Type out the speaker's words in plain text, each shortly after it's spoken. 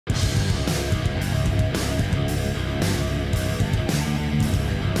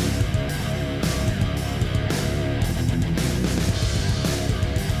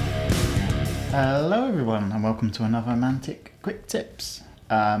Hello everyone and welcome to another Mantic Quick Tips.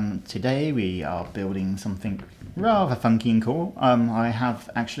 Today we are building something rather funky and cool. I have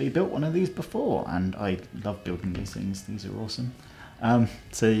actually built one of these before and I love building these things, these are awesome.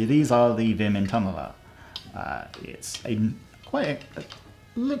 So these are the Veer-Myn tunneler. It's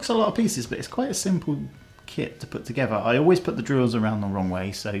looks a lot of pieces, but it's quite a simple kit to put together. I always put the drills around the wrong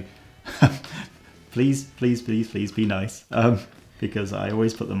way, so please be nice. Because I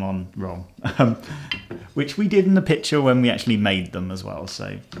always put them on wrong, which we did in the picture when we actually made them as well,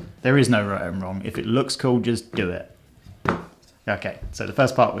 so there is no right and wrong. If it looks cool, just do it. Okay, so the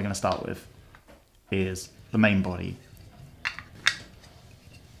first part we're going to start with is the main body.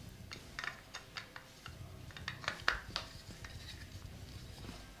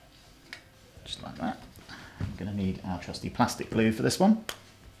 Just like that. I'm going to need our trusty plastic glue for this one.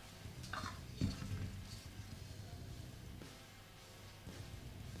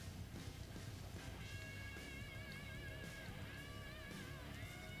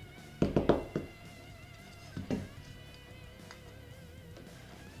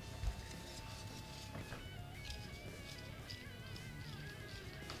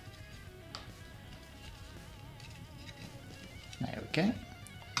 There we go,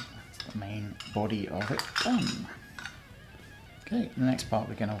 that's the main body of it done. Okay, the next part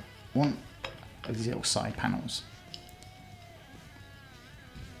we're going to want are these little side panels.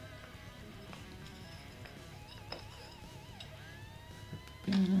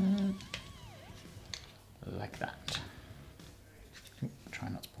 Like that. Try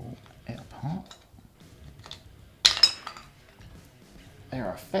not to pull it apart.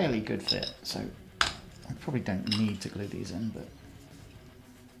 They're a fairly good fit, so I probably don't need to glue these in, but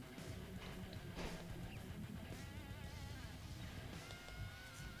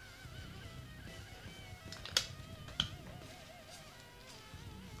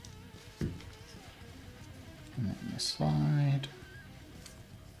and then this slide.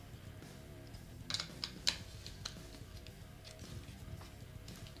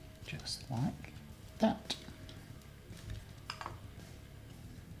 Just like that.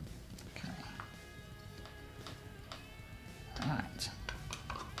 Right.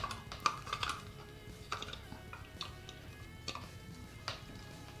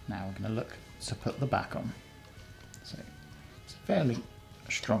 Now we're going to look to put the back on. So it's a fairly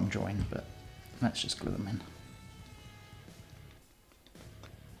strong join, but let's just glue them in.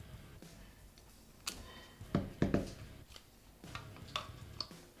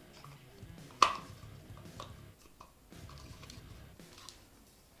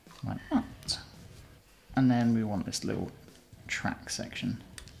 Like that. And then we want this little track section.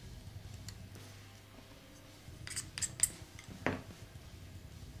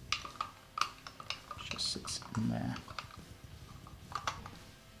 Just sits in there.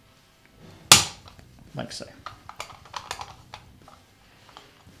 Like so.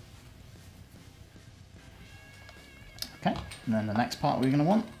 Okay, and then the next part we're going to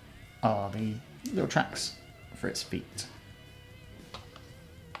want are the little tracks for its feet.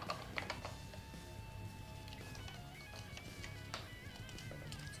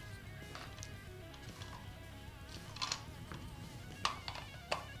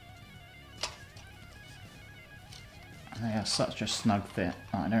 They are such a snug fit,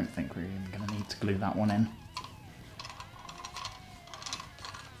 I don't think we're even going to need to glue that one in.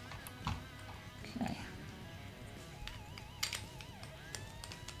 Okay.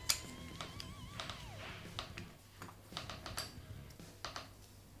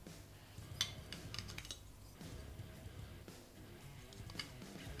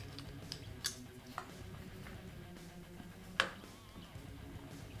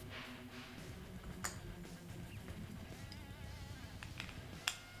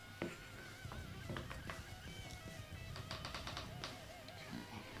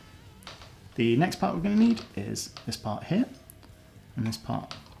 The next part we're going to need is this part here, and this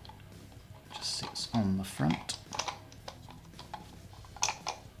part just sits on the front.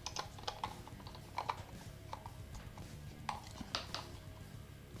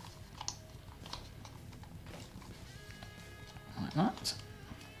 Like that.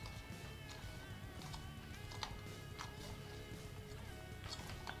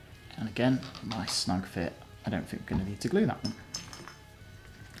 And again, nice snug fit. I don't think we're going to need to glue that one.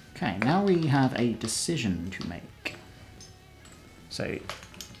 Okay, now we have a decision to make. So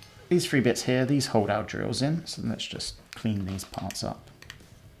these three bits here, these hold our drills in, so let's just clean these parts up.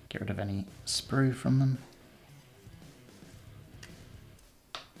 Get rid of any sprue from them.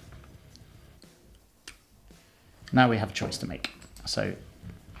 Now we have a choice to make. So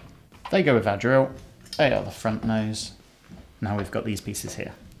they go with our drill, they are the front nose. Now we've got these pieces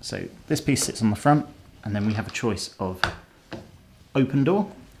here. So this piece sits on the front, and then we have a choice of open door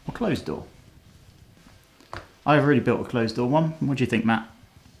or closed door. I've already built a closed door one. What do you think, Matt?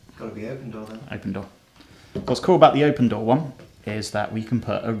 Got to be open door then. Open door. What's cool about the open door one is that we can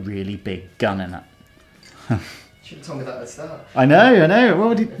put a really big gun in it. Should have told me that at the start. I know.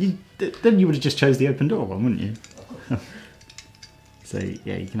 Well, then you would have just chose the open door one, wouldn't you? So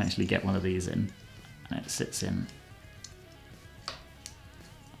yeah, you can actually get one of these in, and it sits in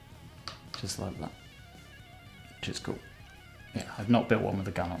just like that, which is cool. Yeah, I've not built one with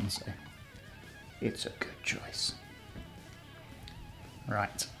a gun on, so it's a good choice.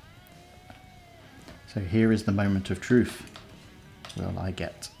 Right. So here is the moment of truth. Will I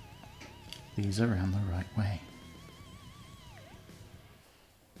get these around the right way?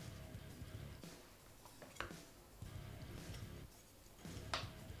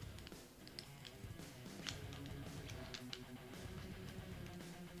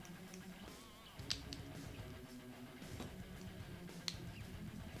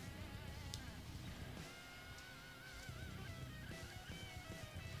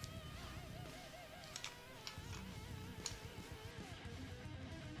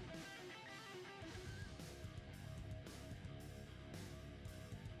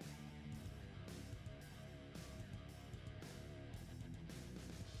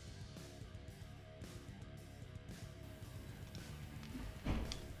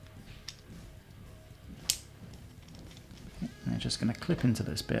 And they're just going to clip into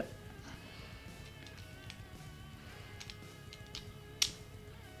this bit.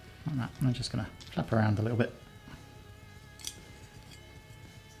 Like that. And I'm just going to flap around a little bit.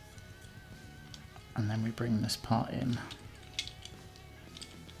 And then we bring this part in.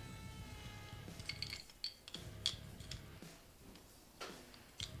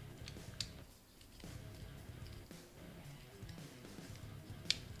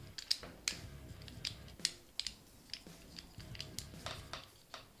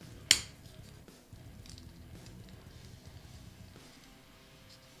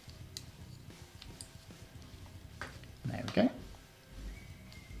 There we go.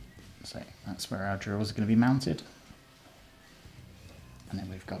 So that's where our drills are going to be mounted. And then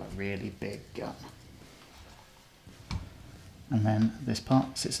we've got a really big gun. And then this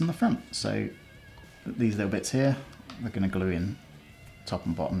part sits in the front. So these little bits here, we're going to glue in top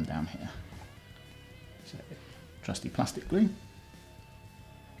and bottom down here. So trusty plastic glue.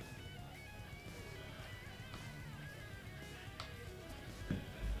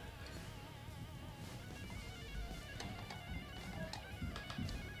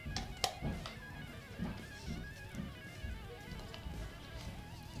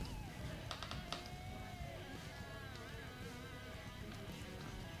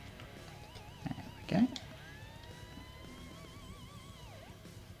 Okay.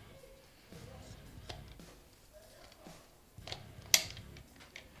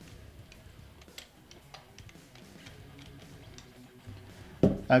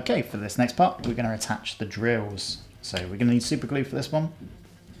 Okay, for this next part, we're going to attach the drills. So we're going to need super glue for this one,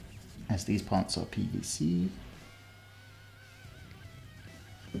 as these parts are PVC.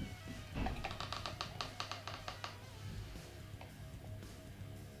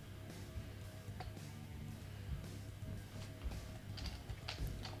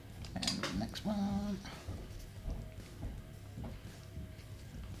 Next one.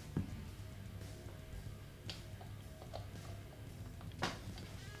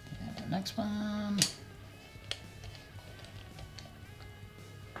 And the next one.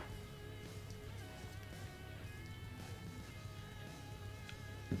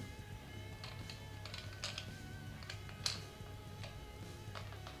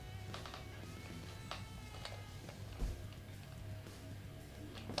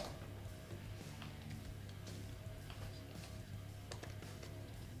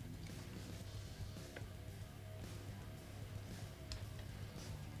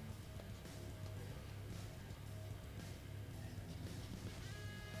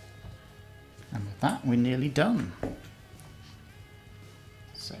 And with that, we're nearly done.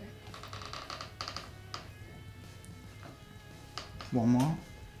 So, one more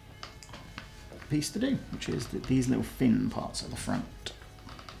piece to do, which is these little fin parts at the front.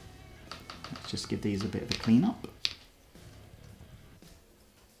 Let's just give these a bit of a clean up.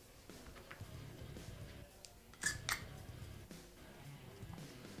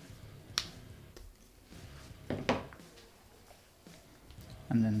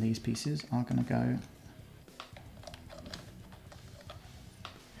 And then these pieces are going to go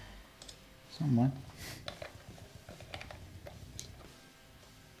somewhere.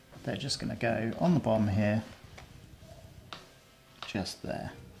 They're just going to go on the bottom here, just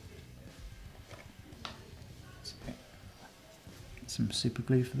there. Some super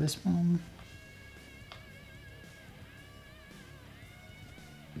glue for this one.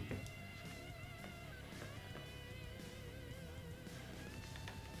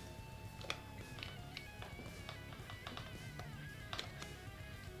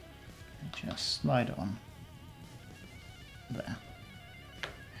 Just slide it on there.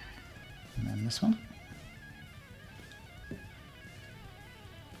 And then this one.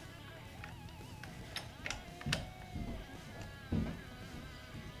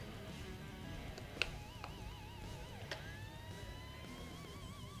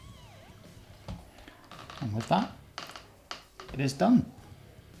 And with that, it is done.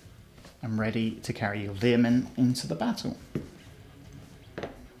 I'm ready to carry your Veer-Myn into the battle.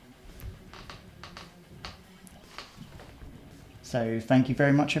 So thank you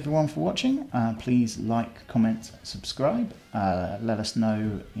very much everyone for watching. Please like, comment, subscribe. Let us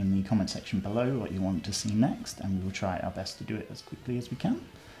know in the comment section below what you want to see next, and we will try our best to do it as quickly as we can.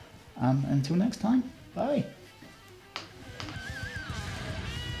 Until next time, bye.